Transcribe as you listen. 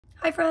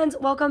Hi friends,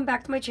 welcome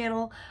back to my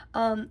channel.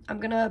 I'm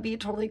gonna be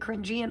totally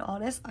cringy and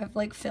honest. I've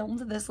like filmed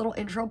this little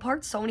intro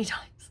part so many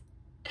times.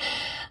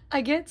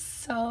 I get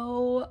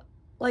so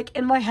like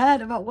in my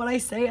head about what I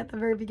say at the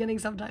very beginning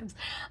sometimes.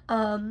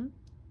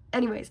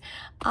 Anyways,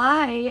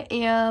 I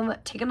am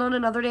taking on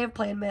another day of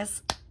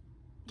PLANMAS,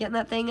 getting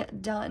that thing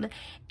done,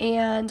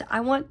 and I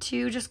want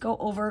to just go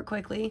over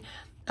quickly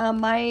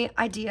my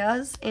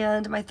ideas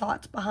and my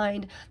thoughts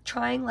behind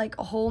trying like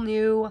a whole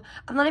new,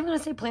 I'm not even going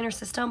to say planner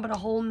system, but a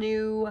whole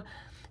new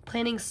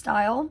planning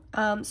style.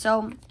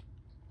 So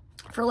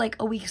for like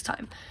a week's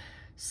time.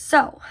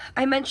 So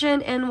I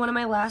mentioned in one of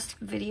my last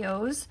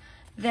videos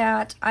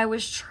that I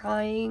was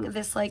trying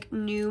this like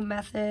new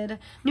method,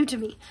 new to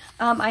me.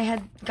 I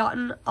had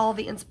gotten all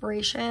the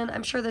inspiration.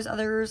 I'm sure there's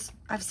others,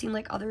 I've seen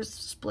like others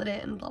split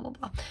it and blah, blah,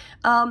 blah.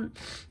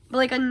 But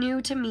like a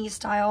new to me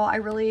style. I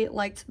really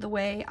liked the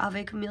way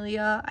Ave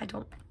Camellia, I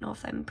don't know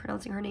if I'm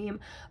pronouncing her name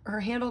or her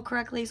handle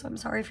correctly, so I'm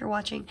sorry if you're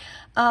watching.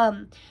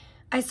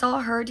 I saw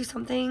her do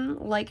something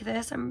like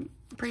this, I'm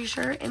pretty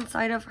sure,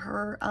 inside of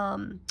her,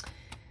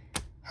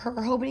 her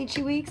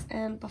Hobonichi weeks.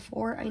 And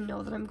before I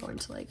know that I'm going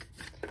to like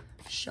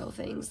show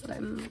things that I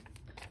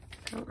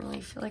don't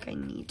really feel like I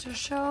need to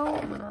show,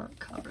 I'm gonna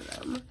cover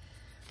them.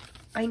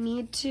 I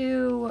need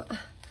to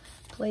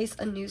place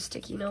a new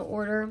sticky note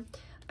order.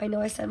 I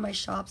know I said my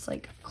shop's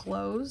like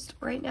closed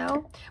right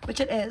now, which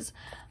it is,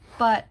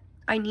 but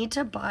I need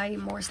to buy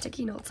more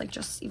sticky notes, like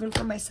just even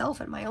for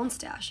myself and my own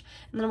stash.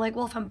 And then I'm like,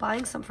 well, if I'm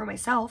buying some for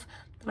myself,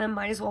 then I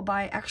might as well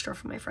buy extra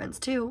for my friends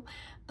too.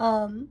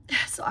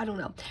 So I don't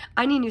know.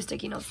 I need new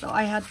sticky notes though.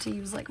 I had to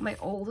use like my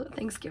old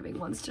Thanksgiving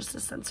ones just to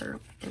censor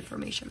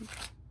information.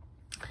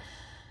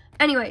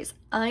 Anyways,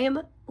 I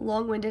am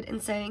long-winded in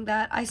saying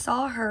that I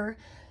saw her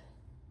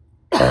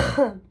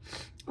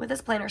with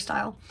this planner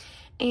style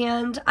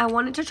and I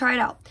wanted to try it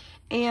out.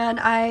 And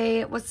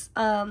I was,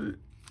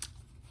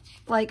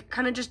 like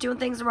kind of just doing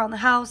things around the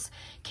house,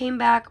 came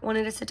back,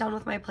 wanted to sit down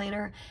with my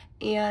planner,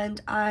 and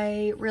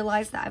I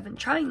realized that I've been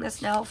trying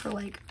this now for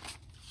like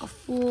a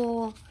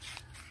full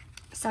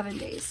 7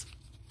 days.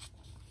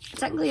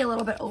 Technically a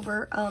little bit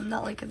over,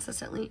 not like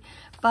consistently,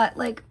 but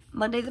like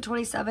Monday the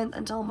 27th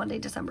until Monday,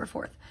 December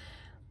 4th.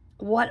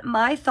 What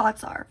my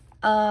thoughts are,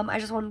 I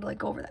just wanted to like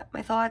go over that.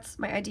 My thoughts,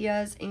 my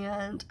ideas,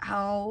 and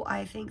how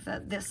I think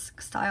that this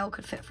style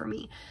could fit for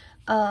me.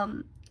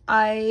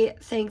 I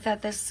think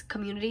that this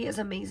community is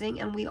amazing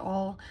and we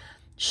all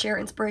share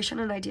inspiration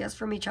and ideas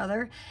from each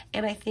other.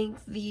 And I think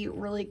the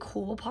really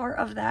cool part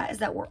of that is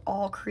that we're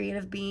all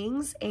creative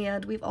beings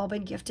and we've all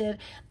been gifted,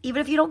 even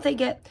if you don't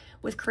think it,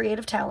 with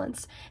creative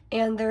talents.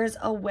 And there's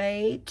a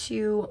way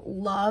to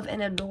love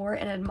and adore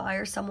and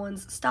admire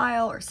someone's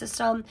style or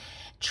system.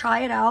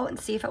 Try it out and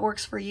see if it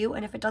works for you.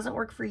 And if it doesn't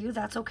work for you,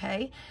 that's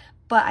okay.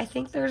 But I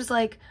think there's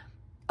like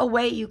a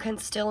way you can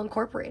still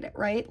incorporate it,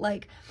 right?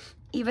 Like,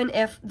 even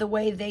if the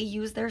way they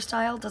use their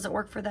style doesn't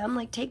work for them,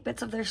 like take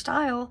bits of their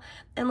style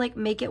and like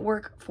make it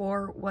work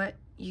for what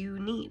you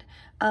need.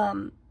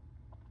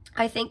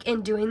 I think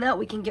in doing that,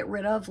 we can get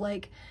rid of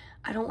like,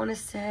 I don't want to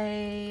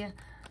say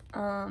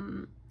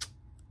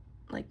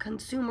like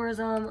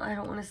consumerism. I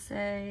don't want to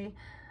say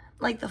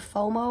like the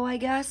FOMO, I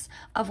guess,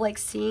 of like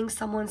seeing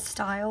someone's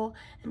style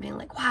and being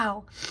like,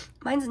 wow,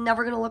 mine's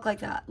never going to look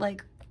like that.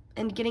 Like,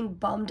 and getting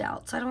bummed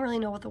out. So I don't really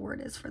know what the word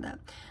is for that.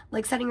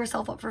 Like setting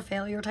yourself up for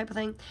failure type of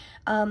thing.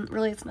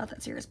 Really, it's not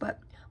that serious. But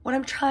what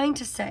I'm trying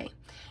to say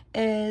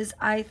is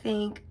I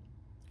think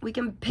we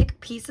can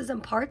pick pieces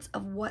and parts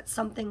of what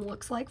something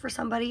looks like for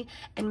somebody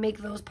and make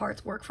those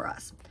parts work for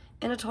us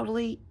in a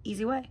totally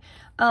easy way.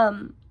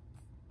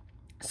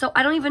 So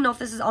I don't even know if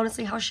this is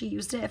honestly how she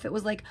used it, if it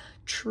was like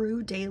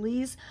true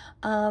dailies.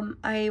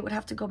 I would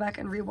have to go back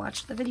and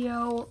rewatch the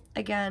video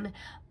again.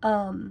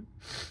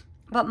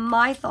 But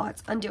my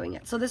thoughts on doing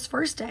it. So this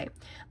first day,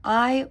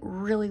 I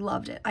really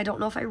loved it. I don't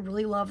know if I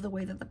really love the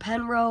way that the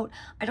pen wrote.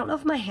 I don't know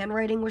if my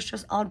handwriting was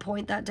just on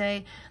point that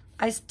day.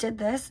 I did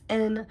this,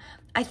 and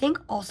I think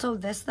also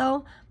this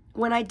though,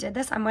 when I did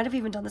this, I might have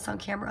even done this on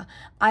camera.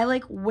 I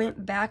like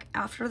went back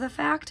after the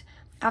fact,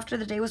 after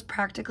the day was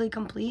practically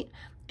complete,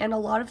 and a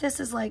lot of this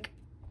is like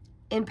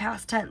in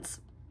past tense.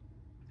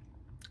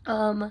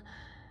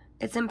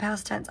 It's in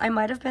past tense. I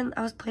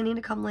was planning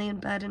to come lay in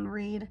bed and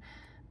read,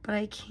 but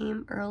I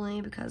came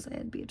early because I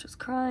had Beatrice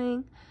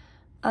crying.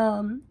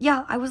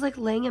 Yeah, I was like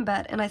laying in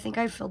bed and I think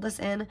I filled this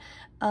in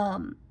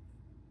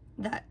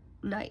that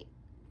night.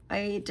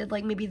 I did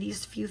like maybe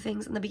these few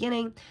things in the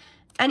beginning.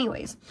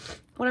 Anyways,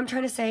 what I'm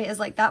trying to say is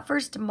like that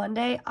first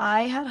Monday,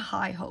 I had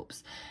high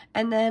hopes.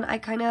 And then I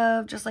kind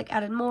of just like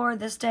added more.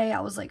 This day I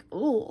was like,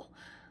 ooh,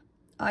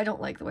 I don't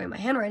like the way my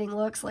handwriting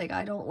looks. Like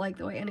I don't like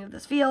the way any of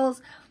this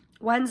feels.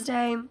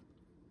 Wednesday,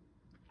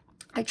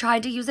 I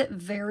tried to use it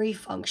very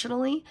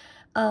functionally,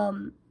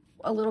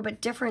 a little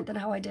bit different than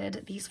how I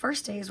did these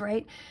first days,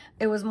 right?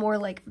 It was more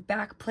like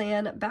back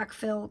plan,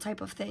 backfill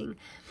type of thing.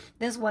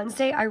 This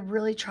Wednesday, I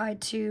really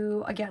tried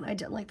to, again, I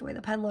didn't like the way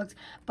the pen looked,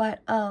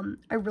 but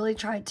I really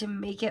tried to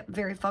make it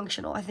very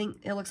functional. I think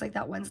it looks like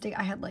that Wednesday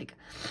I had like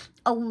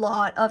a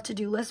lot of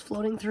to-do lists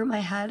floating through my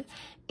head,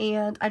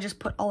 and I just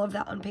put all of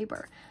that on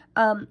paper.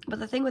 But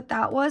the thing with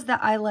that was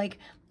that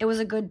it was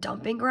a good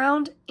dumping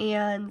ground,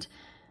 and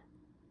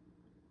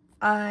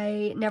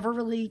I never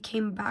really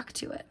came back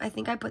to it. I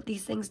think I put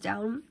these things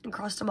down and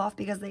crossed them off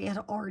because they had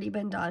already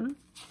been done.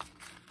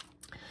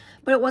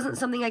 But it wasn't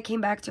something I came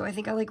back to. I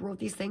think I wrote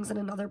these things in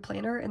another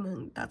planner, and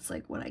then that's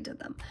when I did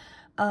them.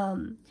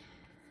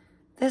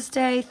 This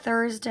day,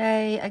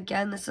 Thursday,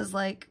 again, this is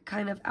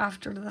kind of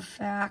after the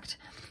fact.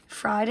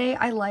 Friday,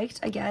 I liked,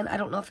 again, I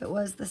don't know if it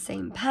was the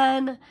same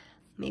pen.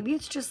 Maybe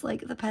it's just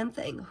the pen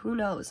thing. Who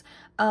knows?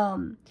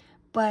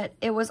 But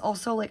it was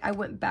also I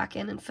went back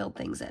in and filled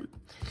things in.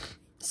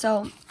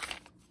 So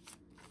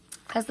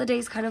as the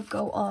days kind of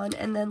go on,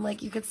 and then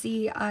you could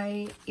see,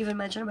 I even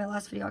mentioned in my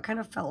last video, I kind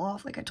of fell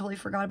off. I totally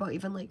forgot about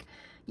even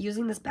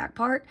using this back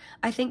part.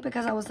 I think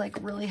because I was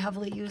really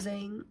heavily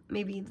using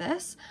maybe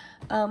this,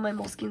 my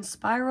Moleskine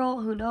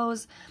Spiral, who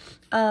knows.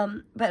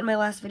 But in my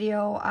last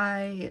video,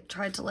 I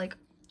tried to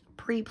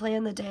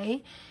pre-plan the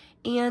day,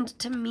 and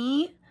to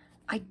me,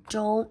 I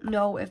don't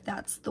know if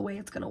that's the way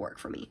it's going to work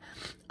for me.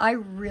 I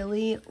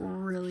really,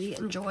 really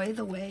enjoy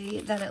the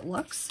way that it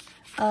looks,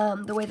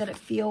 the way that it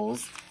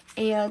feels,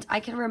 and I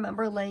can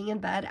remember laying in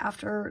bed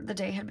after the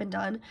day had been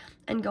done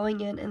and going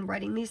in and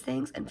writing these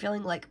things and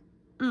feeling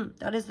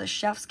that is the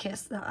chef's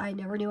kiss that I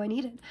never knew I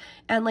needed,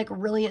 and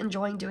really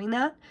enjoying doing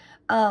that.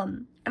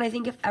 And I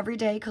think if every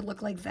day could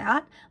look like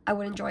that, I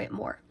would enjoy it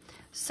more.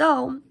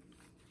 So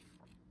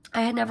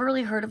I had never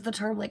really heard of the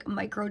term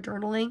micro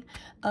journaling.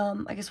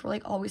 I guess we're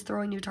always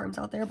throwing new terms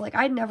out there, but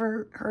I'd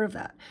never heard of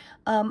that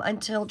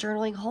until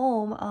Journaling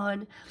Home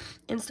on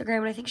Instagram,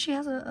 and I think she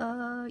has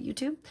a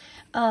YouTube.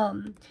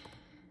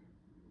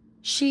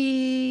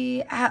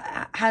 She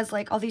has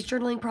all these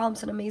journaling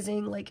prompts and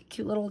amazing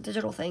cute little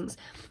digital things,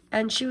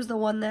 and she was the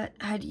one that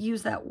had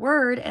used that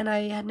word, and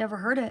I had never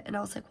heard it, and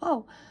I was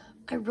whoa,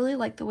 I really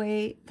like the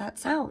way that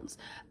sounds.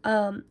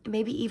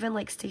 Maybe even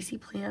Stacy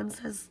Plans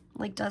has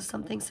does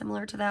something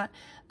similar to that.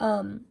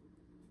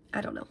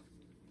 I don't know.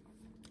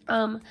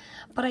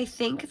 But I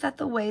think that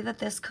the way that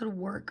this could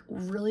work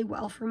really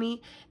well for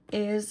me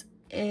is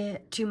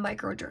to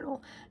micro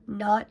journal,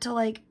 not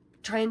to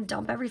try and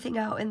dump everything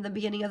out in the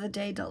beginning of the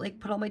day to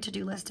put all my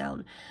to-do list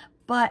down.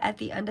 But at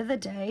the end of the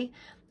day,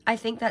 I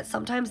think that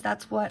sometimes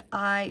that's what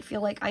I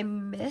feel I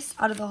miss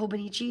out of the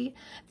Hobonichi,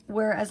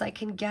 whereas I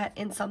can get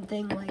in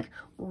something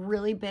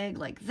really big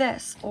like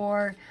this,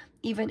 or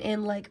even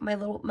in my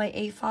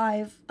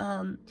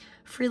A5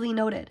 freely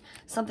noted,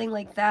 something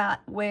like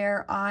that,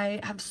 where I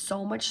have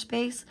so much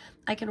space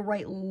I can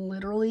write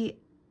literally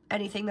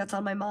anything that's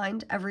on my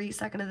mind every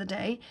second of the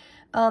day.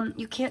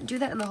 You can't do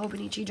that in the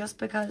Hobonichi, just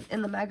because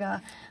in the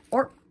Mega,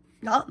 or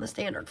not in the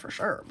Standard for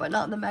sure, but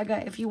not in the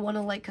Mega, if you want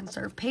to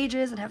conserve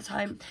pages and have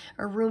time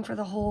or room for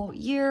the whole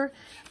year,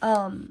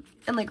 and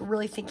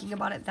really thinking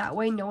about it that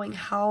way, knowing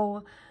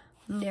how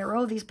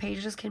narrow these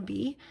pages can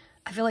be.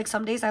 I feel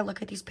some days I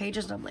look at these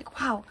pages and I'm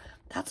wow,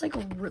 that's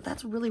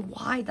that's really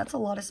wide, that's a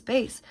lot of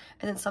space.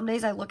 And then some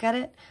days I look at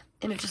it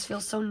and it just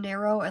feels so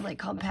narrow and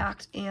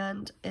compact,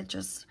 and it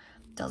just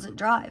doesn't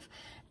drive.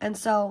 And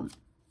so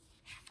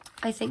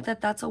I think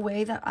that that's a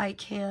way that I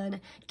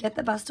can get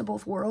the best of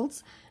both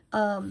worlds.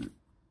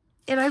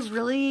 And I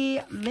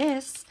really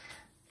miss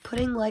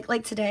putting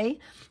today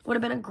would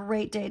have been a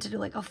great day to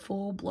do a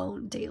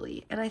full-blown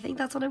daily, and I think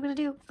that's what I'm gonna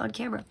do on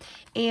camera.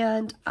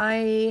 And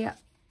I,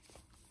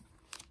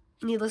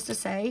 needless to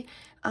say,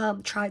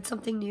 tried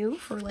something new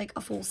for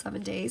a full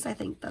 7 days. I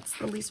think that's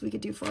the least we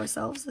could do for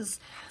ourselves, is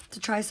to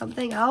try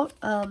something out.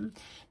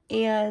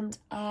 And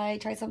I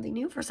tried something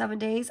new for 7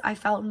 days. I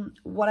found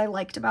what I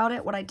liked about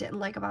it, what I didn't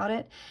like about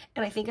it,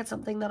 and I think it's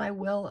something that I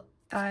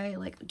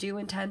do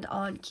intend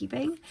on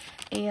keeping.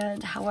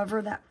 And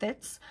however that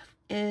fits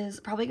is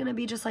probably going to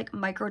be just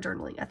micro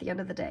journaling at the end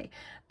of the day,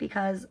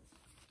 because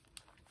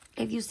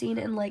if you've seen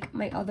in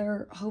my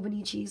other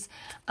Hobonichis,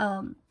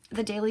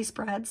 the daily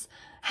spreads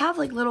have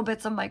little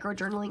bits of micro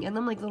journaling in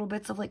them, little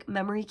bits of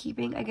memory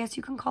keeping, I guess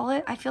you can call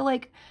it. I feel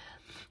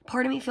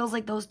part of me feels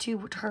those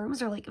two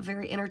terms are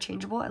very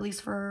interchangeable, at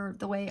least for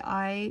the way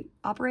I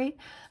operate.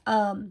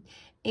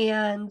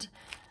 And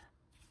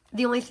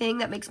the only thing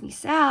that makes me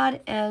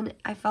sad, and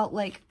I felt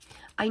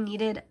I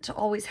needed to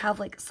always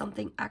have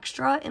something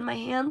extra in my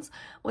hands,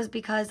 was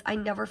because I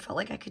never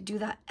felt I could do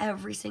that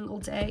every single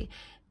day.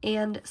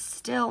 And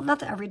still, not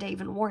that every day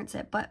even warrants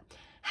it, but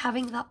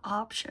having the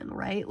option,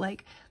 right?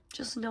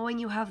 Just knowing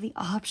you have the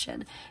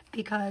option,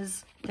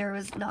 because there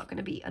is not going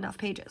to be enough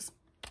pages.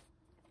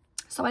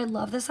 So I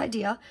love this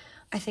idea.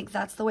 I think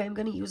that's the way I'm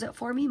going to use it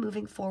for me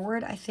moving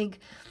forward. I think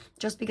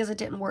just because it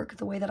didn't work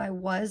the way that I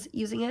was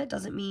using it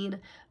doesn't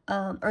mean,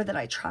 or that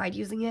I tried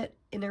using it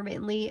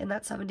intermittently in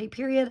that 7-day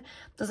period,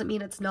 doesn't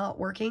mean it's not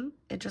working.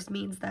 It just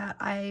means that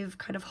I've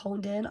kind of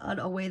honed in on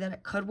a way that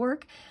it could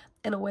work,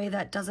 in a way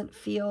that doesn't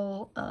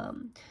feel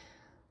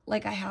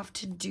like I have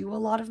to do a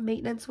lot of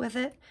maintenance with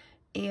it.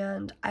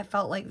 And I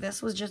felt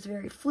this was just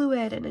very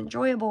fluid and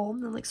enjoyable,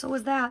 and so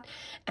was that.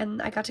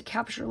 And I got to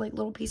capture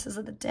little pieces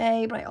of the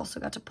day, but I also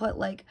got to put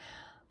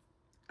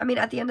I mean,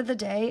 at the end of the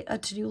day, a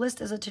to-do list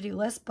is a to-do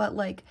list, but,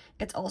 like,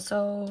 it's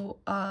also,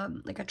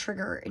 like, a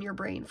trigger in your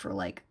brain for,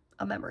 like,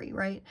 a memory,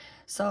 right?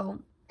 So,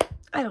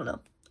 I don't know.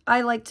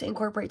 I like to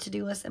incorporate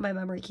to-do lists in my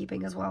memory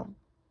keeping as well.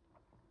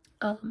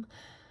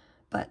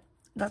 But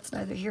that's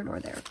neither here nor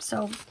there.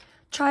 So,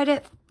 tried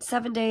it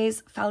 7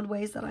 days, found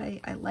ways that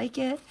I like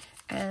it,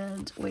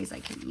 and ways I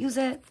can use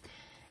it.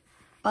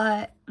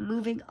 But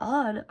moving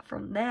on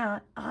from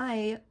that,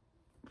 I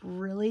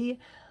really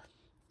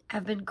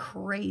have been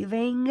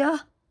craving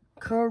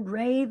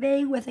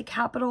with a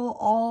capital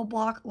all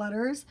block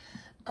letters,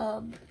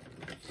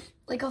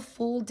 like a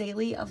full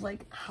daily of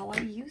like how I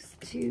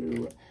used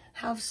to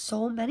have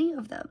so many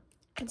of them.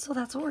 And so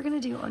that's what we're gonna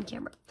do on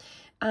camera.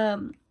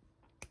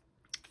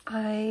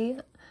 I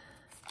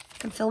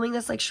am filming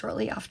this like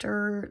shortly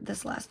after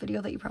this last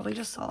video that you probably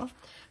just saw.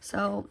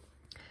 So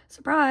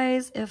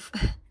surprise if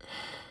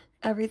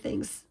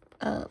everything's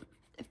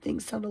if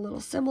things sound a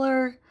little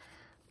similar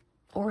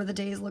or the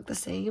days look the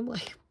same,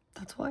 like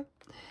that's why.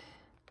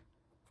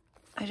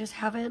 I just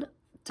haven't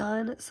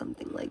done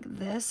something like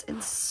this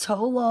in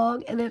so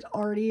long, and it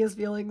already is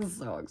feeling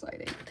so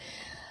exciting.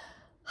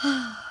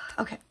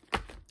 Okay,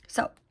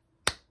 so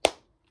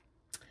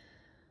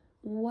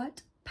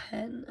what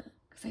pen?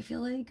 Because I feel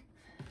like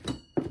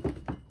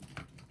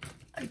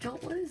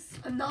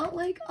I'm not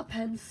like a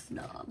pen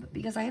snob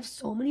because I have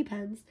so many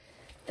pens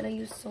and I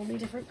use so many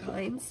different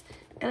kinds,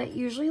 and it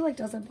usually like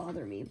doesn't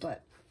bother me,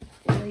 but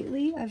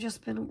lately I've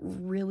just been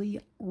really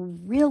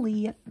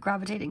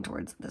gravitating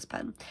towards this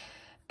pen.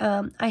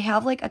 I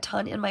have like a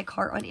ton in my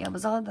cart on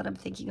Amazon that I'm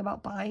thinking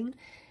about buying,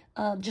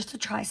 just to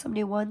try some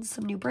new ones,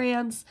 some new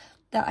brands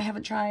that I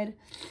haven't tried,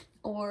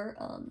 or,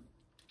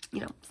 you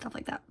know, stuff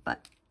like that.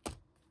 But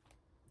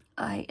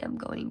I am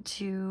going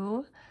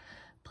to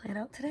plan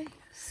out today.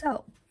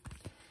 So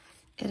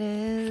it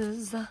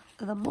is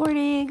the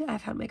morning.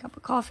 I've had my cup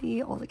of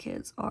coffee. All the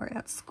kids are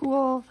at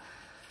school.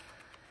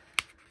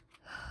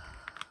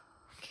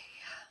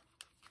 Okay.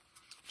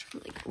 I'm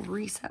trying to like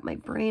reset my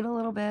brain a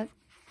little bit.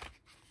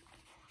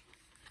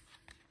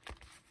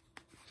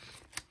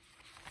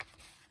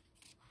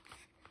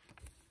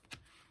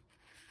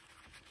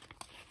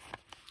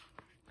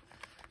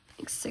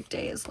 Sick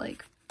day is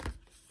like,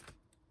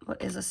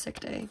 what is a sick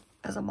day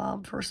as a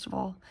mom, first of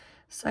all?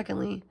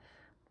 Secondly,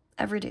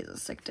 every day is a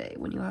sick day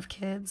when you have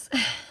kids.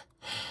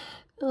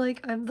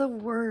 Like, I'm the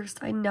worst.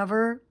 I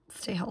never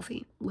stay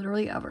healthy,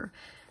 literally ever.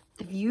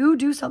 If you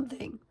do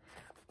something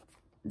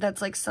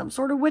that's like some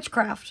sort of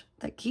witchcraft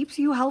that keeps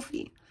you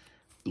healthy,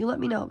 you let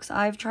me know, because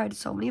I've tried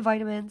so many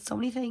vitamins, so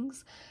many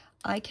things.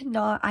 I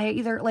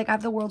either, like, I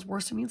have the world's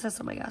worst immune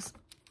system, I guess.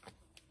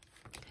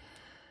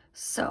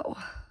 So,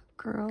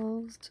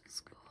 girls to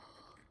school.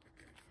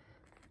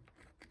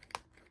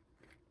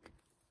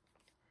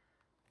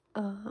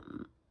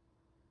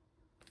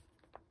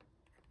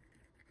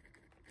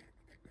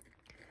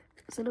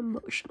 It's an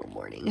emotional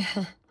morning.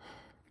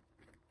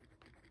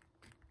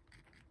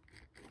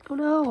 Oh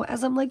no,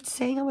 as I'm like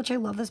saying how much I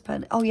love this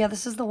pen. Oh yeah,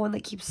 this is the one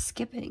that keeps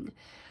skipping.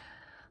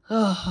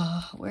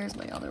 Oh, where's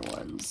my other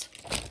ones?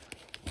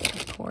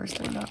 Of course,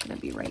 they're not going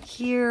to be right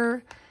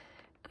here.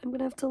 I'm going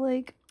to have to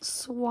like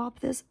swap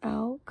this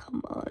out.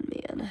 Come on,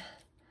 man.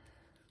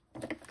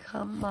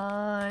 Come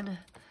on.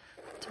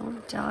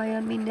 Don't die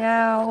on me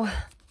now.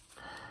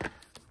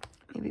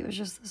 Maybe it was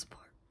just this part.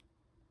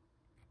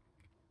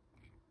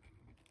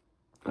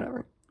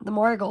 Whatever. The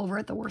more I go over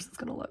it, the worse it's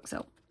going to look.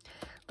 So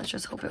let's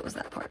just hope it was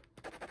that part.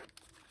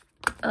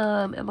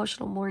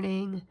 Emotional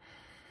morning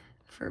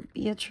for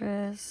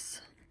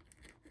Beatrice.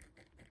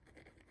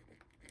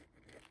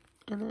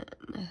 And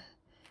then,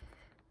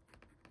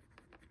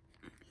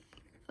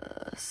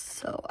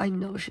 so I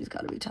know she's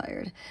got to be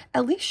tired.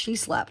 At least she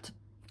slept.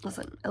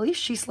 Listen, at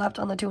least she slept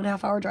on the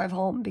 2.5-hour drive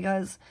home,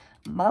 because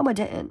Mama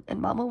didn't, and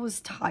Mama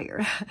was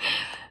tired.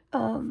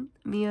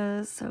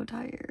 Mia's so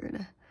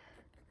tired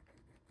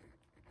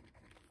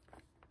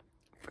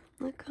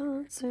from the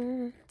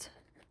concert.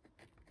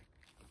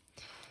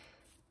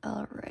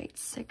 All right,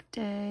 sick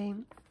day.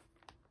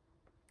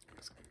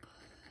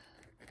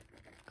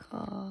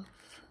 Cough.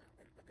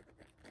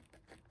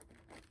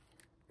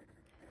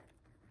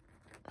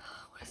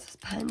 What is this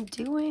pen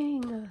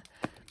doing?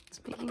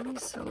 It's making me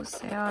so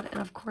sad.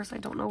 And of course, I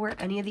don't know where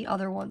any of the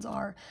other ones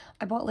are.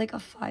 I bought like a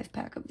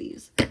 5-pack of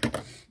these.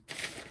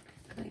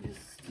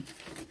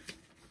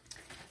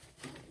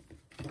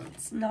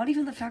 It's not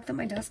even the fact that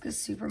my desk is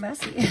super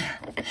messy,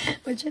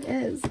 which it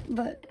is,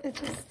 but it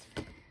just,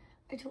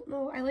 I don't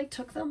know. I like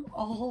took them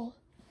all.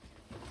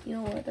 You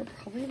know what? They're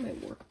probably in my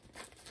work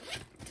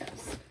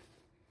desk.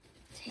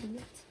 Dang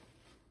it.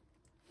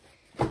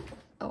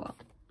 Oh well.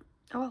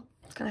 Oh well.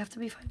 It's gonna have to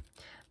be fine.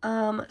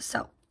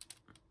 So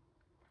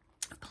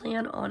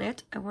plan on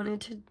it. I wanted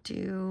to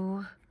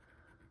do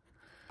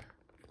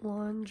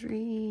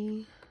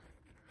laundry.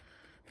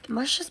 It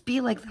must just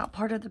be like that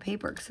part of the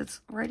paper because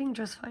it's writing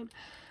just fine.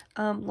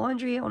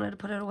 Laundry, I wanted to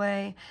put it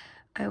away.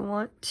 I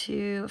want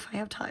to, if I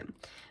have time,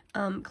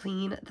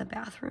 clean the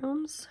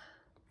bathrooms.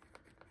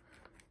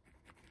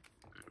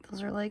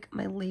 Those are like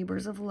my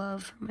labors of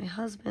love for my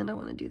husband. I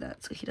want to do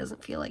that so he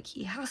doesn't feel like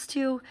he has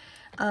to.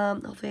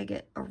 Hopefully I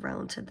get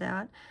around to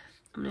that.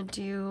 I'm going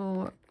to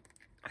do,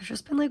 I've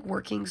just been like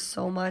working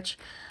so much.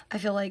 I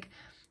feel like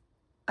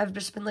I've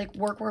just been like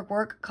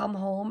work, come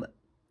home,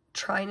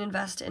 try and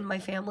invest in my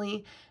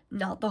family,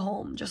 not the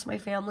home, just my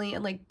family,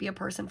 and like be a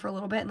person for a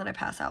little bit, and then I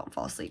pass out and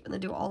fall asleep and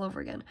then do it all over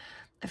again.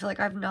 I feel like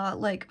I've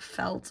not like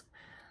felt,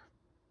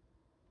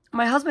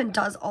 my husband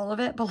does all of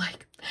it, but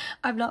like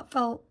I've not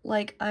felt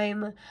like I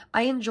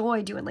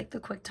enjoy doing like the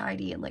quick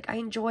tidy, and like I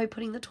enjoy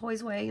putting the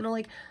toys away, you know,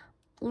 like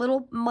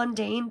little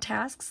mundane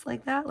tasks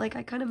like that. Like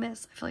I kind of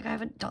miss, I feel like I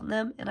haven't done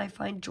them and I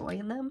find joy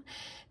in them.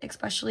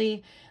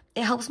 Especially,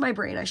 it helps my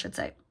brain, I should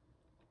say.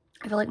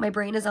 I feel like my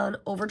brain is on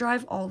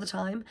overdrive all the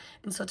time.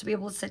 And so to be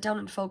able to sit down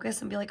and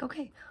focus and be like,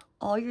 okay,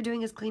 all you're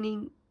doing is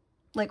cleaning,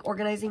 like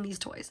organizing these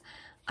toys.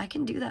 I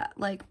can do that.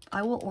 Like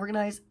I will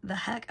organize the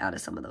heck out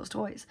of some of those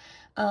toys.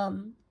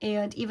 And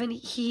even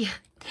he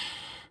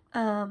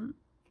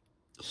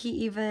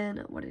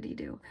even, what did he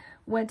do?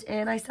 Went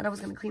in, I said I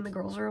was going to clean the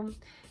girls' room.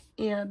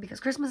 And because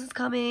Christmas is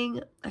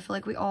coming, I feel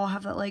like we all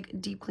have that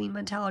like deep clean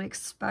mentality,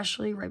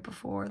 especially right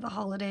before the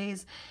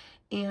holidays.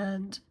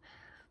 And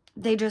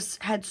they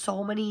just had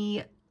so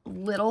many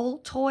little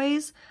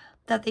toys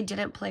that they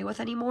didn't play with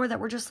anymore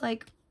that were just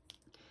like,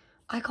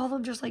 I call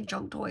them just like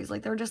junk toys.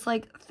 Like they're just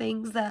like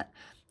things that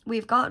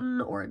we've gotten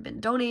or had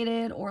been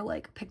donated or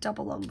like picked up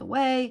along the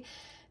way.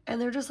 And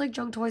they're just like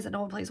junk toys that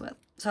no one plays with.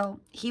 So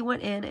he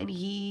went in and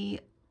he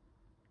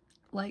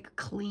like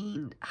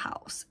cleaned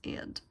house,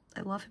 and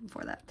I love him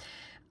for that.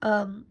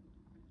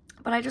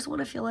 But I just want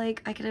to feel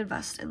like I can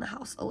invest in the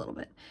house a little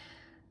bit.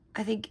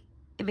 I think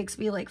it makes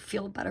me like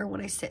feel better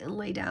when I sit and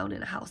lay down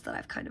in a house that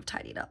I've kind of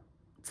tidied up.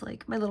 It's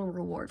like my little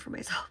reward for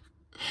myself.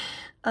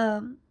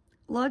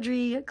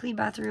 Laundry, clean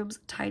bathrooms,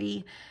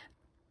 tidy.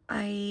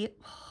 What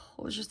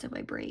was just in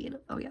my brain?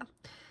 Oh yeah.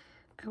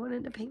 I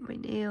wanted to paint my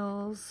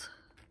nails.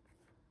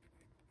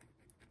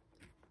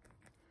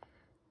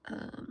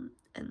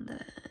 And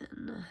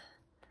then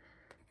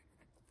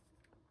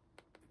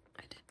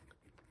I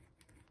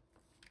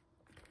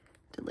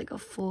did like a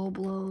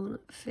full-blown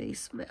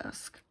face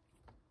mask.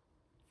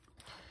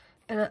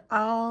 And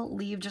I'll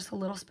leave just a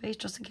little space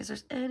just in case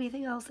there's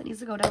anything else that needs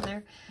to go down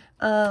there.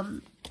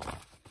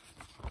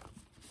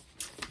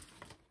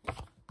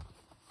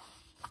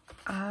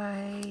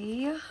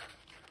 I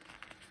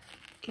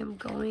am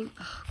going,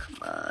 oh, come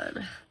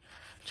on.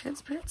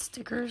 Transparent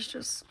stickers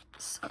just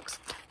suck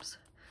sometimes.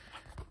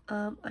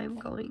 I'm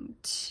going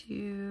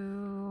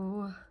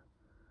to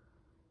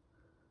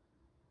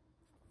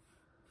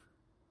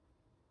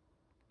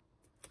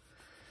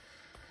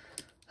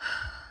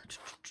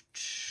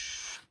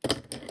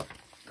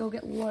go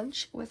get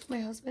lunch with my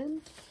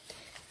husband.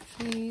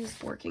 He's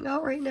working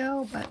out right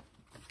now, but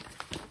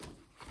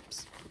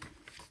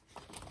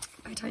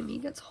by the time he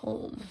gets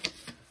home,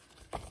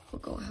 we'll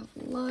go have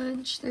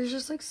lunch. There's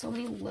just like so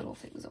many little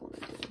things I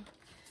want to do.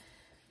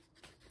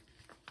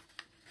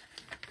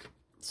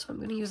 So I'm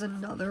going to use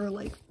another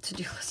like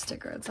to-do list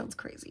sticker. It sounds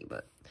crazy,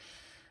 but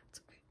it's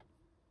okay.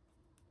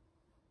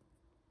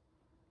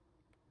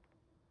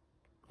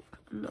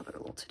 Another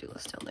little to-do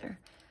list down there.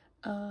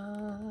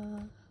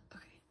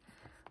 Okay.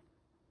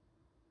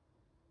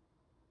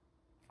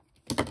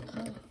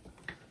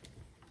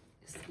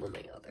 Some of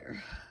my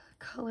other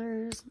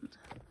colors.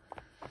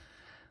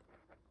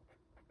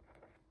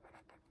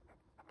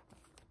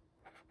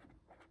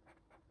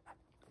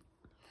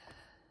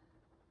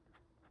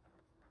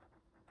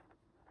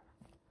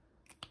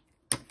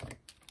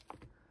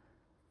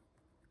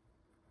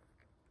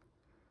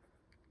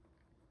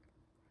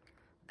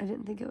 I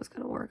didn't think it was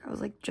going to work. I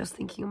was like just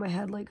thinking in my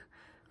head, like,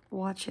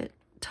 watch it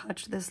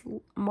touch this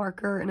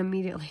marker and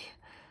immediately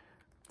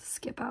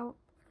skip out.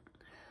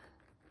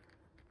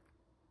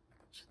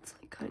 Which it's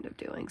like kind of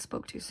doing.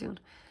 Spoke too soon.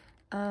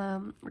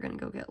 We're going to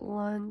go get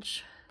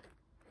lunch.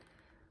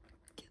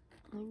 Get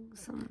like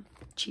some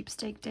cheap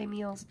steak day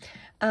meals.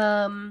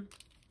 I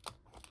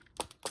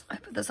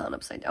put this on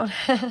upside down.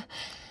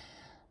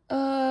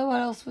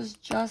 What else was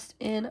just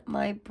in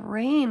my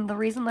brain? The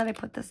reason that I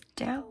put this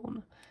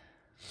down.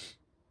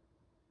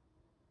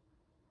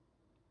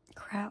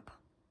 Crap.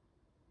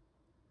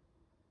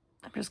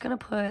 I'm just gonna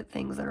put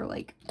things that are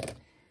like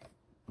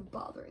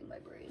bothering my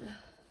brain.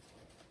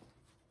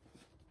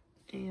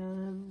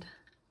 And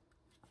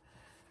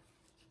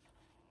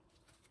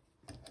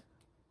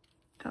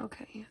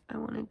okay, I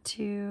wanted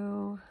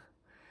to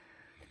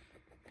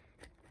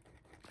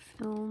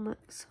film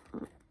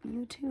some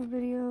YouTube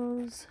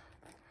videos.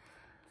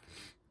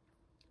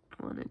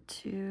 I wanted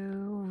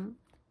to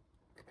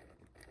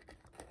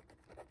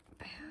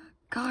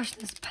gosh,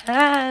 this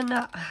pen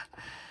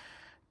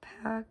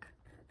pack,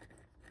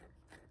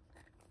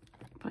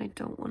 but I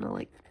don't want to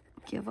like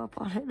give up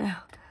on it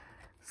now.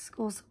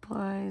 School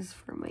supplies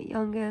for my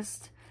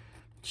youngest.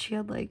 She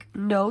had like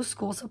no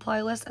school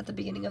supply list at the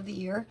beginning of the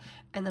year,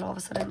 and then all of a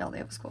sudden now they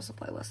have a school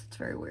supply list. It's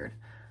very weird,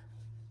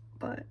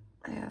 but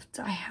I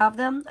have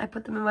them. I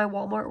put them in my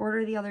Walmart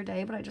order the other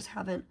day, but I just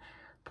haven't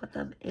put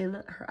them in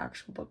her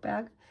actual book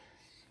bag.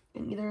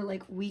 And either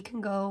like we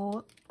can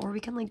go or we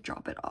can like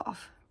drop it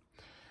off.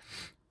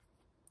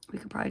 We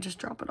could probably just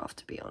drop it off,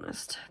 to be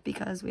honest,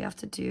 because we have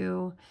to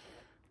do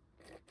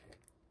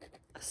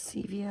a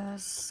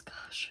CVS.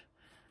 Gosh,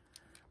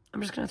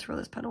 I'm just gonna throw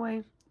this pen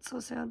away. It's so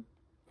sad.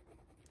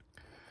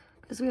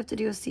 Because we have to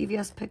do a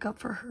CVS pickup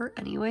for her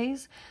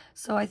anyways.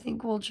 So I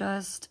think we'll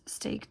just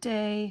steak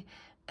day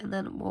and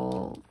then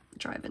we'll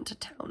drive into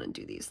town and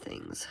do these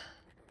things.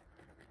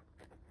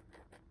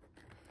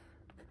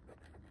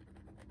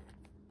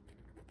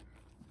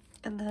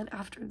 And then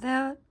after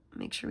that,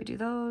 make sure we do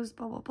those,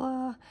 blah, blah,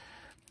 blah.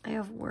 I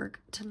have work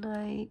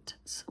tonight.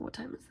 So what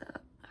time is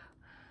that?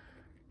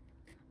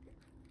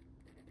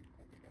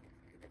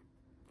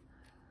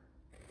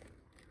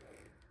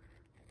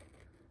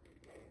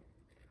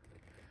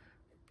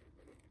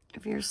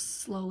 If you're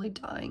slowly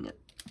dying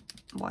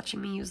watching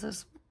me use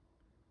this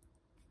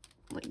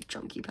like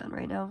junky pen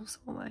right now, so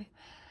am I.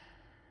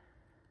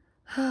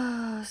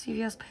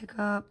 CVS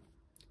pickup.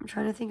 I'm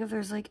trying to think if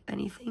there's like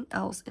anything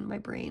else in my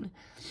brain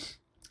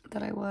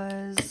that I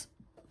was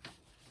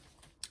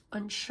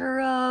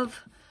unsure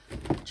of.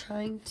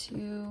 Trying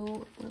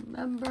to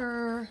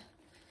remember.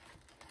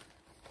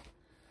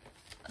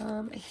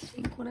 I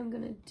think what I'm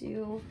gonna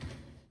do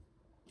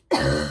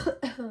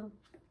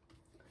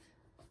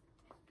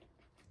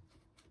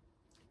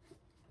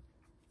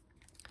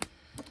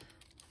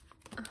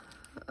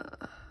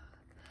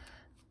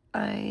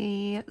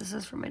this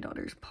is for my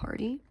daughter's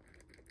party.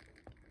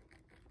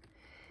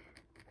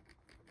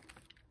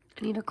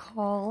 I need to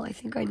call. I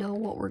think I know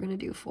what we're gonna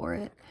do for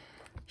it.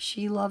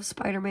 She loves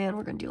Spider-Man.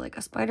 We're gonna do like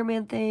a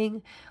Spider-Man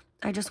thing.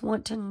 I just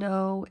want to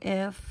know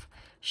if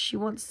she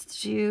wants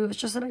to, it's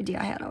just an idea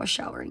I had, I was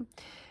showering.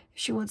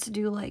 If she wants to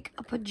do like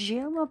a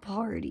pajama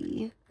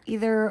party,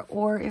 either,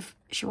 or if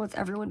she wants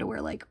everyone to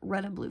wear like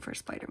red and blue for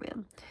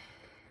Spider-Man.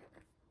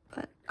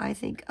 But I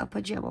think a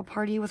pajama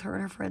party with her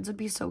and her friends would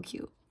be so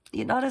cute.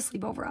 Yeah, not a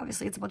sleepover,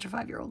 obviously, it's a bunch of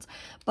 5-year-olds,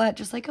 but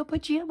just like a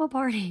pajama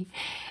party.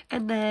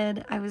 And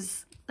then I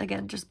was,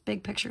 again, just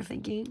big picture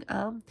thinking,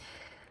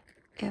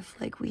 if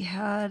like we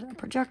had a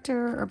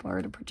projector or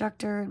borrowed a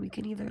projector and we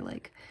can either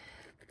like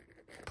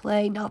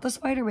play, not the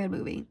Spider-Man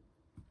movie,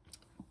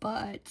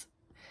 but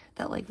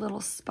that like little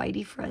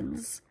Spidey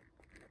Friends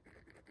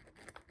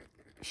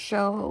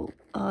show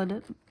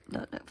on,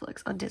 not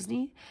Netflix, on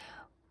Disney,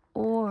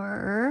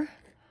 or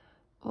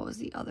what was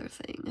the other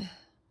thing?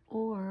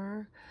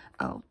 Or,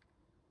 oh,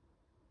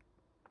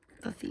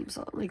 the theme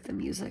song, like the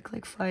music,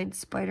 like find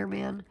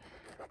Spider-Man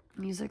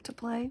music to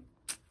play.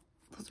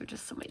 Those are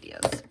just some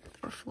ideas that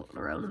were floating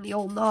around in the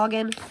old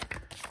noggin.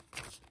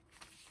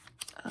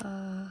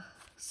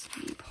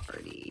 Sydney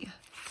party.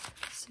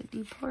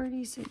 Sydney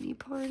party, Sydney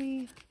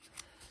party.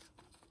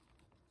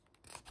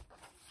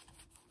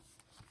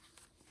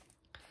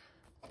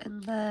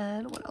 And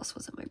then, what else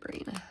was in my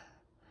brain?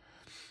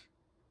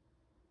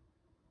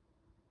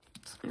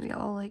 So maybe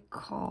I'll like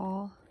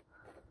call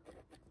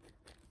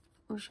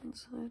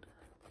Oceanside.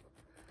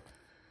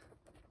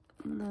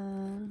 And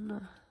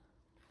then,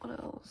 what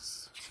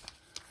else?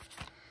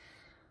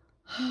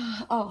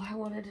 Oh, I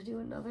wanted to do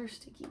another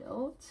sticky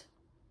note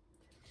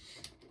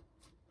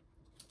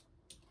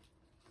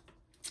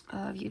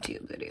of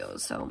YouTube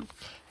videos. So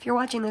if you're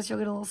watching this, you'll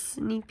get a little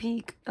sneak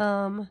peek.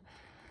 I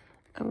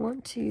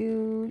want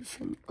to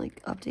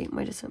like update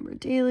my December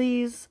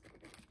dailies.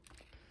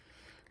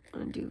 I'm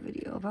gonna do a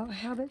video about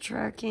habit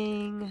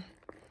tracking.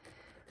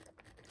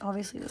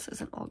 Obviously this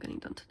isn't all getting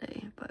done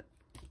today, but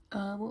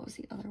what was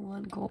the other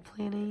one? Goal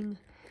planning.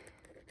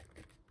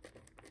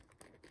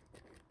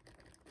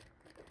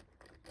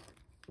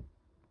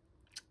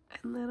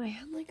 And then I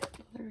had like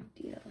another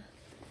idea.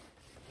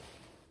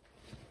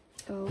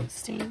 Oh,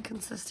 staying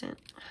consistent.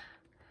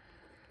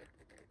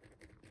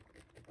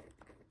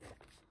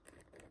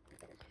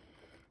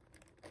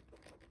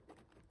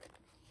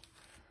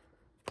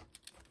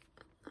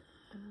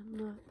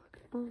 Not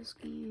bucket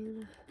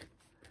scheme.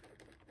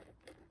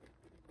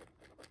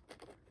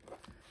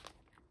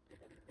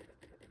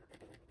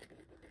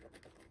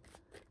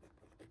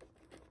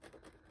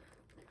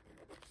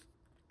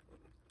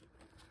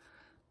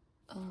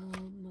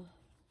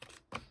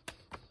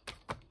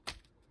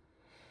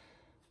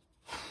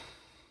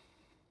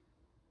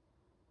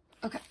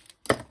 Okay,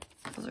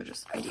 those are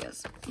just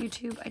ideas.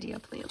 YouTube idea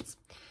plans.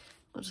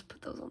 I'll just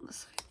put those on the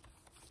side.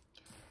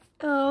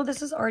 Oh,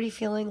 this is already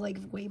feeling like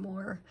way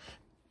more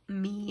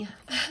me.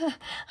 I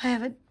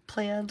haven't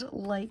planned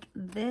like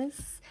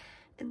this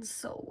in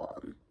so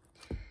long.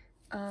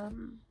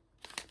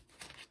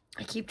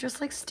 I keep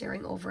just like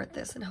staring over at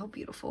this and how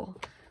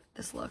beautiful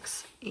this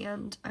looks,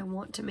 and I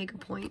want to make a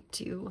point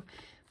to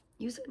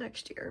use it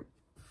next year.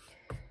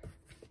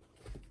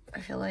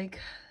 I feel like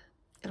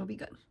it'll be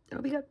good.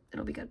 It'll be good.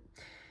 It'll be good.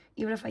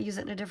 Even if I use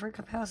it in a different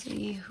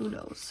capacity, who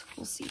knows?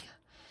 We'll see.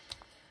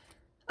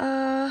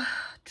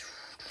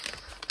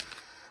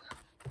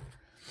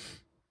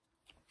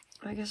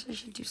 I guess I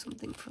should do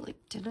something for like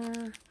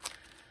dinner.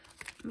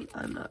 I mean,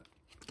 I'm not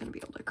gonna be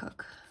able to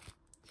cook,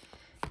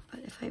 But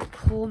if I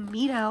pull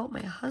meat out,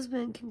 my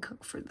husband can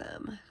cook for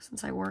them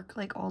since I work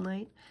like all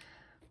night.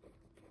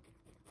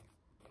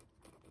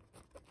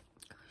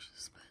 Gosh,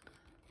 this pen.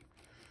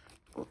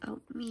 Pull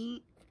out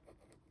meat.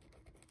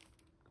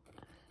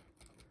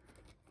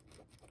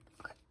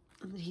 Okay,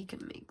 and then he can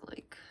make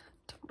like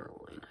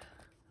tenderloin.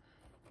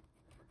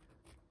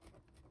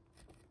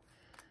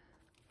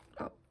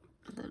 Oh,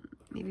 and then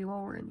maybe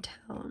while we're in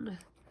town,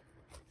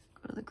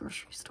 go to the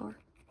grocery store.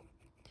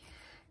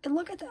 And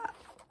look at that.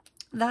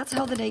 That's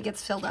how the day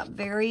gets filled up.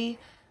 Very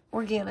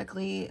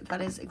organically. That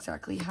is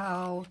exactly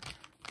how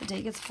the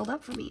day gets filled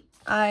up for me.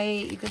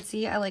 You can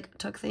see I like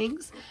took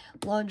things.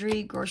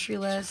 Laundry, grocery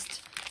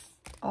list,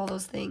 all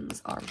those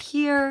things are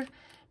here.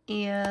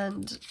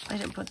 And I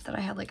didn't put that I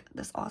had like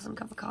this awesome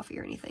cup of coffee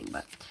or anything,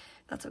 but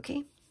that's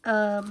okay.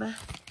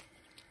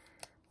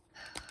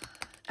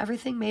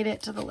 Everything made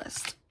it to the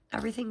list.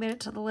 Everything made it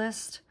to the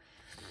list.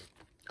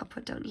 I'll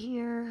put down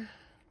here.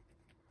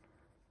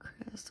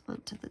 Chris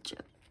went to the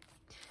gym.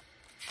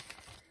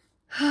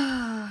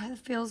 It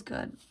feels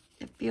good.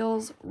 It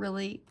feels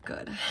really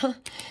good.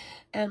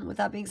 And with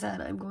that being said,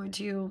 I'm going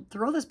to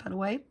throw this pen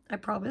away. I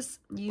promise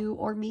you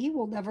or me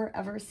will never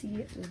ever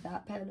see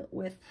that pen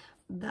with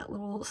that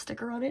little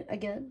sticker on it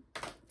again.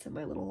 It's in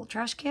my little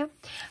trash can.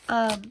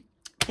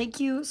 Thank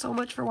you so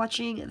much for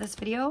watching this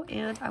video,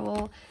 and I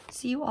will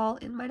see you all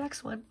in my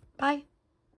next one. Bye.